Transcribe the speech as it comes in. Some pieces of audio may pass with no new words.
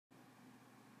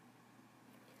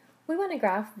we want to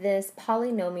graph this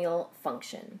polynomial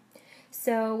function.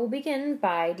 So we'll begin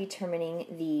by determining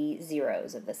the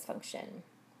zeros of this function.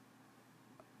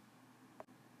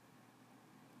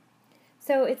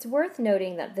 So it's worth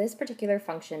noting that this particular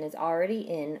function is already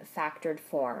in factored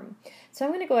form. So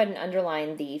I'm going to go ahead and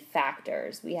underline the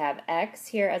factors. We have x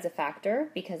here as a factor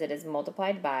because it is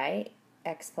multiplied by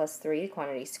x plus 3, the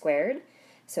quantity squared.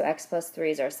 So x plus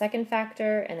 3 is our second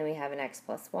factor, and then we have an x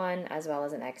plus 1 as well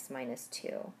as an x minus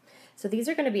 2. So these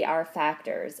are going to be our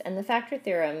factors, and the factor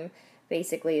theorem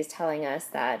basically is telling us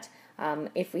that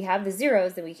if we have the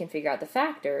zeros, then we can figure out the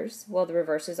factors. Well, the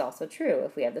reverse is also true.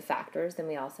 If we have the factors, then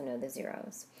we also know the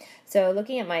zeros. So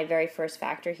looking at my very first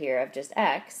factor here of just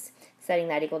x, setting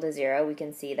that equal to 0, we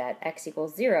can see that x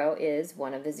equals 0 is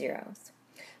one of the zeros.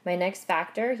 My next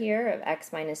factor here of x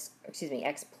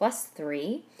plus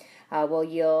 3 will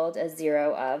yield a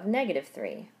 0 of negative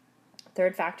 3.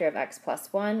 Third factor of x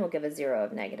plus 1 will give a 0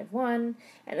 of negative 1,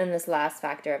 and then this last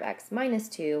factor of x minus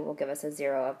 2 will give us a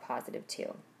 0 of positive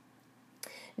 2.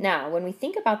 Now, when we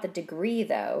think about the degree,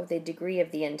 though, the degree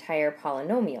of the entire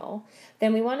polynomial,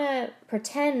 then we want to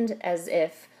pretend as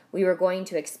if we were going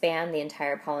to expand the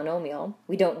entire polynomial.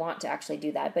 We don't want to actually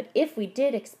do that, but if we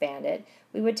did expand it,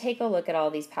 we would take a look at all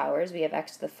these powers. We have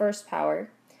x to the first power,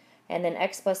 and then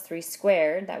x plus 3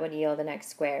 squared, that would yield an x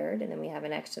squared, and then we have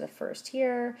an x to the first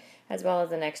here, as well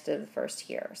as an x to the first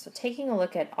here. So taking a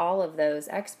look at all of those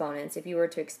exponents, if you were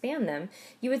to expand them,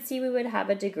 you would see we would have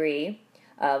a degree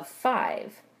of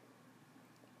 5.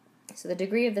 So the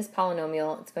degree of this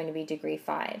polynomial is going to be degree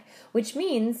 5, which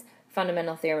means,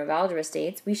 fundamental theorem of algebra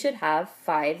states, we should have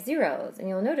 5 zeros. And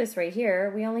you'll notice right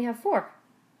here, we only have 4.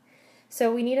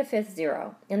 So we need a 5th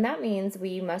zero, and that means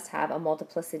we must have a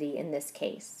multiplicity in this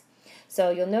case. So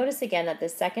you'll notice again that the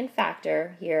second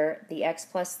factor here, the x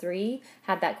plus 3,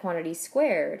 had that quantity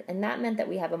squared, and that meant that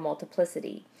we have a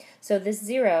multiplicity. So this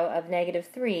 0 of negative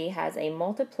 3 has a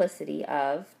multiplicity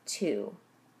of 2.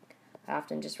 I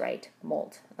often just write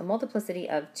a multiplicity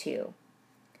of 2.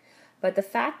 But the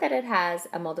fact that it has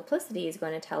a multiplicity is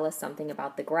going to tell us something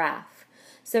about the graph.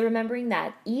 So remembering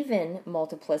that even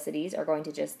multiplicities are going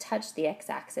to just touch the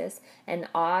x-axis and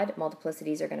odd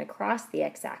multiplicities are going to cross the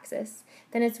x-axis,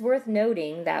 then it's worth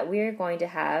noting that we're going to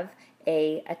have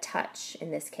a touch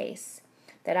in this case.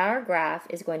 That our graph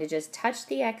is going to just touch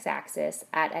the x-axis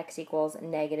at x equals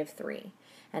negative 3.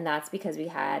 And that's because we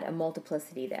had a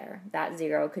multiplicity there. That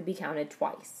 0 could be counted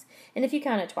twice. And if you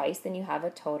count it twice, then you have a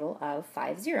total of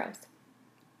 5 zeros.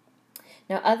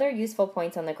 Now, other useful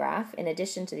points on the graph, in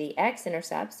addition to the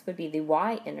x-intercepts, would be the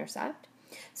y-intercept.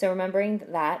 So remembering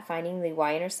that finding the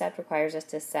y-intercept requires us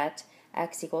to set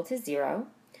x equal to 0.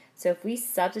 So if we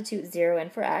substitute 0 in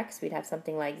for x, we'd have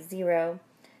something like 0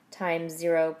 times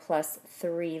 0 plus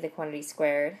 3, the quantity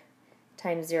squared,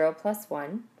 times 0 plus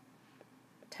 1,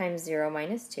 times 0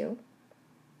 minus 2.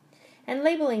 And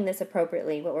labeling this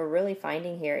appropriately, what we're really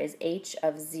finding here is h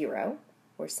of 0.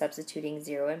 We're substituting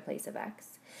 0 in place of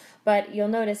x. But you'll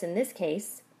notice in this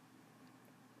case,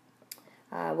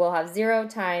 we'll have 0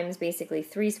 times basically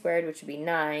 3 squared, which would be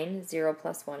 9. 0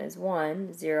 plus 1 is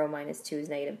 1. 0 minus 2 is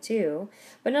negative 2.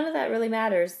 But none of that really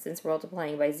matters since we're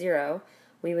multiplying by 0.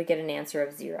 We would get an answer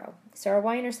of 0. So our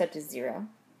y-intercept is 0.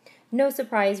 No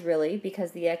surprise really,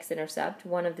 because the x-intercept,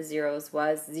 one of the zeros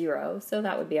was 0, so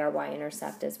that would be our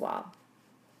y-intercept as well.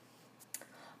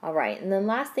 Alright, and then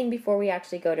last thing before we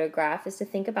actually go to a graph is to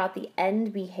think about the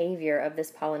end behavior of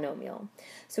this polynomial.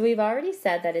 So we've already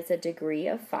said that it's a degree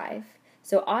of 5.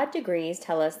 So odd degrees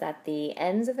tell us that the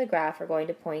ends of the graph are going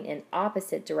to point in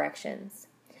opposite directions.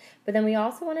 But then we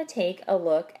also want to take a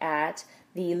look at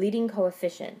the leading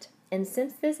coefficient. And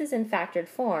since this is in factored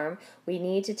form, we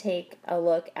need to take a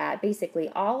look at basically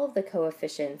all of the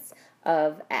coefficients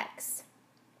of x.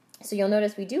 So you'll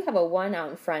notice we do have a 1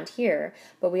 out in front here,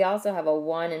 but we also have a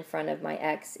 1 in front of my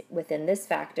x within this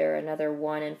factor, another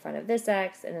 1 in front of this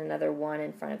x, and another 1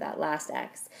 in front of that last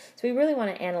x. So we really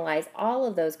want to analyze all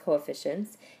of those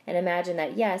coefficients and imagine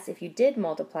that, yes, if you did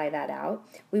multiply that out,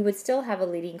 we would still have a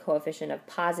leading coefficient of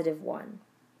positive 1.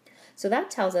 So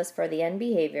that tells us for the end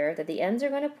behavior that the ends are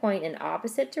going to point in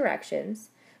opposite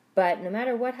directions, but no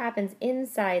matter what happens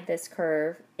inside this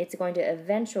curve, it's going to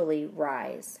eventually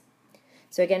rise.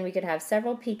 So again, we could have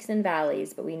several peaks and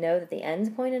valleys, but we know that the ends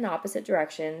point in opposite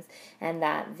directions and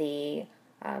that the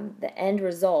end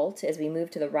result, as we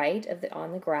move to the right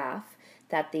on the graph,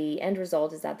 that the end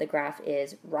result is that the graph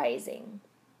is rising.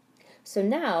 So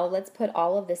now let's put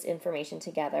all of this information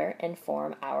together and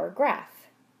form our graph.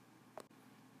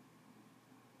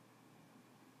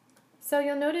 So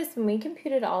you'll notice when we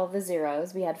computed all of the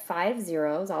zeros, we had 5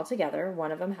 zeros altogether.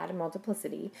 One of them had a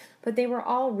multiplicity, but they were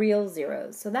all real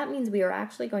zeros. So that means we are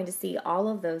actually going to see all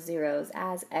of those zeros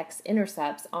as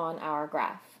x-intercepts on our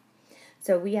graph.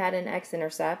 So we had an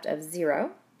x-intercept of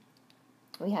 0.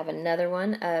 We have another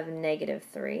one of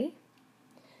 -3,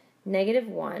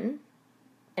 -1,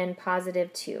 and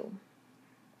 +2.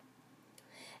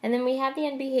 And then we had the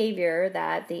end behavior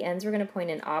that the ends were going to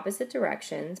point in opposite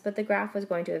directions, but the graph was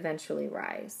going to eventually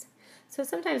rise. So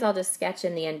sometimes I'll just sketch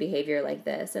in the end behavior like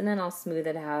this, and then I'll smooth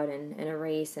it out and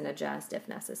erase and adjust if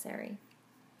necessary.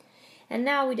 And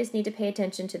now we just need to pay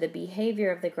attention to the behavior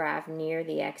of the graph near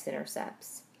the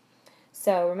x-intercepts.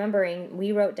 So remembering,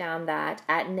 we wrote down that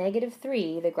at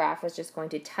 -3, the graph was just going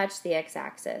to touch the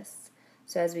x-axis.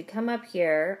 So as we come up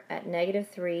here at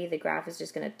 -3, the graph is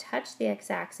just going to touch the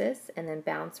x-axis and then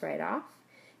bounce right off.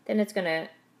 Then it's going to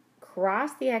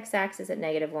cross the x-axis at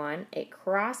 -1, it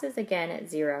crosses again at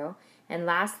 0, and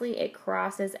lastly it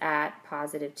crosses at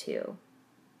 +2.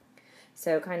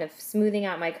 So kind of smoothing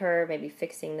out my curve, maybe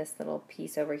fixing this little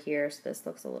piece over here so this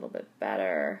looks a little bit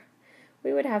better.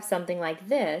 We would have something like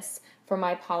this for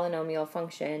my polynomial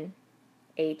function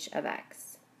h of x.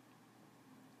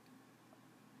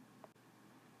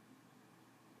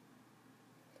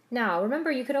 Now,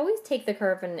 remember, you could always take the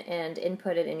curve and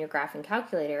input it in your graphing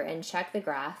calculator and check the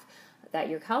graph that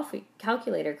your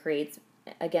calculator creates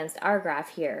against our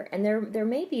graph here. And there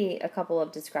may be a couple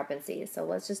of discrepancies, so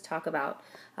let's just talk about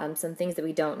some things that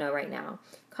we don't know right now.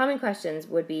 Common questions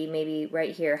would be maybe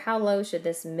right here, how low should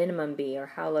this minimum be, or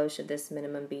how low should this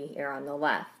minimum be here on the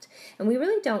left? And we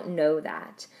really don't know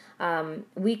that.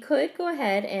 We could go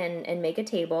ahead and make a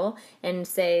table and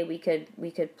say we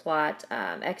could plot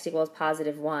x equals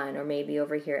 +1, or maybe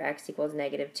over here x equals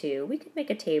 -2. We could make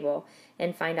a table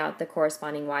and find out the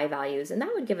corresponding y values, and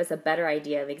that would give us a better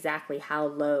idea of exactly how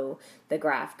low the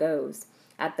graph goes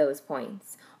at those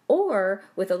points. Or,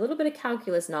 with a little bit of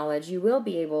calculus knowledge, you will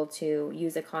be able to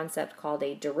use a concept called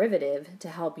a derivative to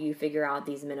help you figure out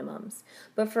these minimums.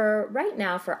 But for right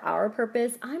now, for our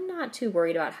purpose, I'm not too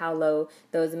worried about how low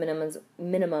those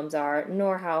minimums are,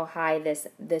 nor how high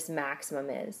this maximum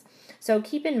is. So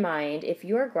keep in mind, if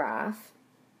your graph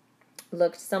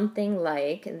looked something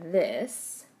like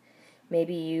this,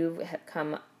 maybe you've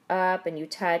come up and you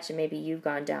touch, and maybe you've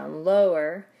gone down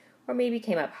lower, or maybe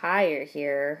came up higher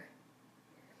here.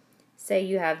 Say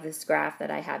you have this graph that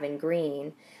I have in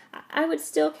green, I would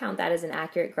still count that as an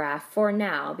accurate graph for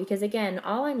now, because again,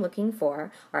 all I'm looking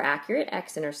for are accurate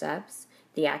x-intercepts,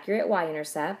 the accurate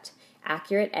y-intercept,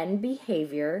 accurate end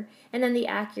behavior, and then the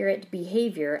accurate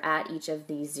behavior at each of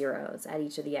these zeros, at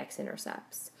each of the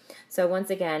x-intercepts. So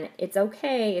once again, it's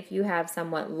okay if you have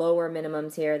somewhat lower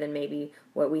minimums here than maybe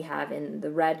what we have in the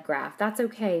red graph. That's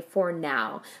okay for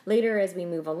now. Later, as we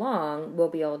move along, we'll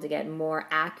be able to get a more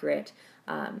accurate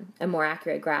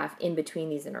graph in between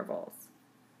these intervals.